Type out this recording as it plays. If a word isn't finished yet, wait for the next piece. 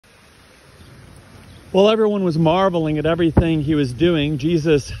While everyone was marveling at everything he was doing,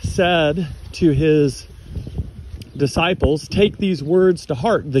 Jesus said to his disciples, "Take these words to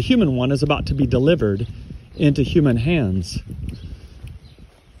heart. The human one is about to be delivered into human hands."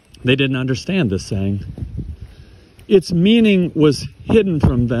 They didn't understand this saying. Its meaning was hidden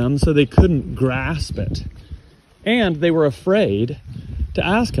from them, so they couldn't grasp it. And they were afraid to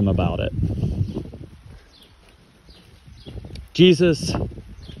ask him about it.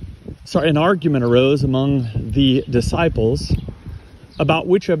 An argument arose among the disciples about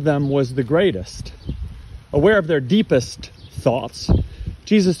which of them was the greatest. Aware of their deepest thoughts,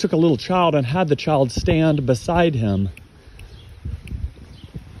 Jesus took a little child and had the child stand beside him.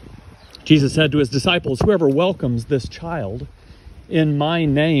 Jesus said to his disciples, "Whoever welcomes this child in my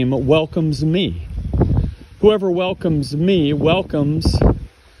name welcomes me. Whoever welcomes me welcomes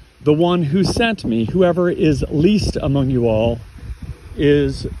the one who sent me. Whoever is least among you all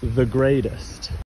is the greatest."